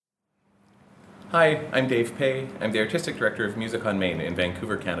Hi, I'm Dave Pay. I'm the Artistic Director of Music on Main in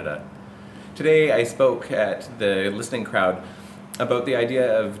Vancouver, Canada. Today I spoke at the listening crowd about the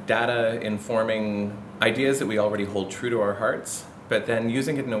idea of data informing ideas that we already hold true to our hearts, but then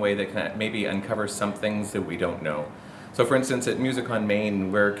using it in a way that can maybe uncover some things that we don't know. So for instance, at Music on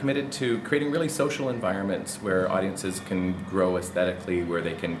Main, we're committed to creating really social environments where audiences can grow aesthetically, where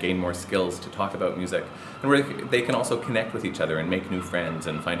they can gain more skills to talk about music, and where they can also connect with each other and make new friends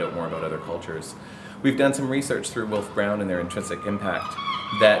and find out more about other cultures. We've done some research through Wolf Brown and their intrinsic impact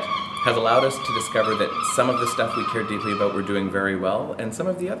that has allowed us to discover that some of the stuff we care deeply about we're doing very well, and some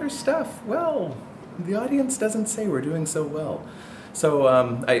of the other stuff, well, the audience doesn't say we're doing so well. So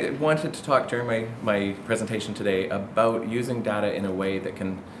I wanted to talk during my presentation today about using data in a way that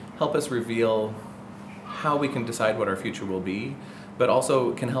can help us reveal how we can decide what our future will be, but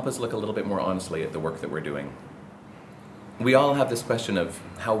also can help us look a little bit more honestly at the work that we're doing. We all have this question of,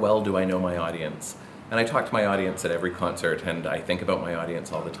 how well do I know my audience? And I talk to my audience at every concert, and I think about my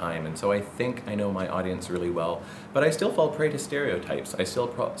audience all the time, and so I think I know my audience really well, but I still fall prey to stereotypes. I still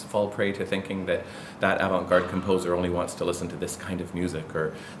fall prey to thinking that that avant-garde composer only wants to listen to this kind of music,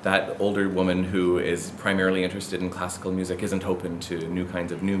 or that older woman who is primarily interested in classical music isn't open to new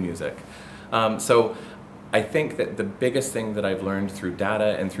kinds of new music. So I think that the biggest thing that I've learned through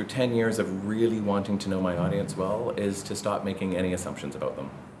data and through 10 years of really wanting to know my audience well is to stop making any assumptions about them.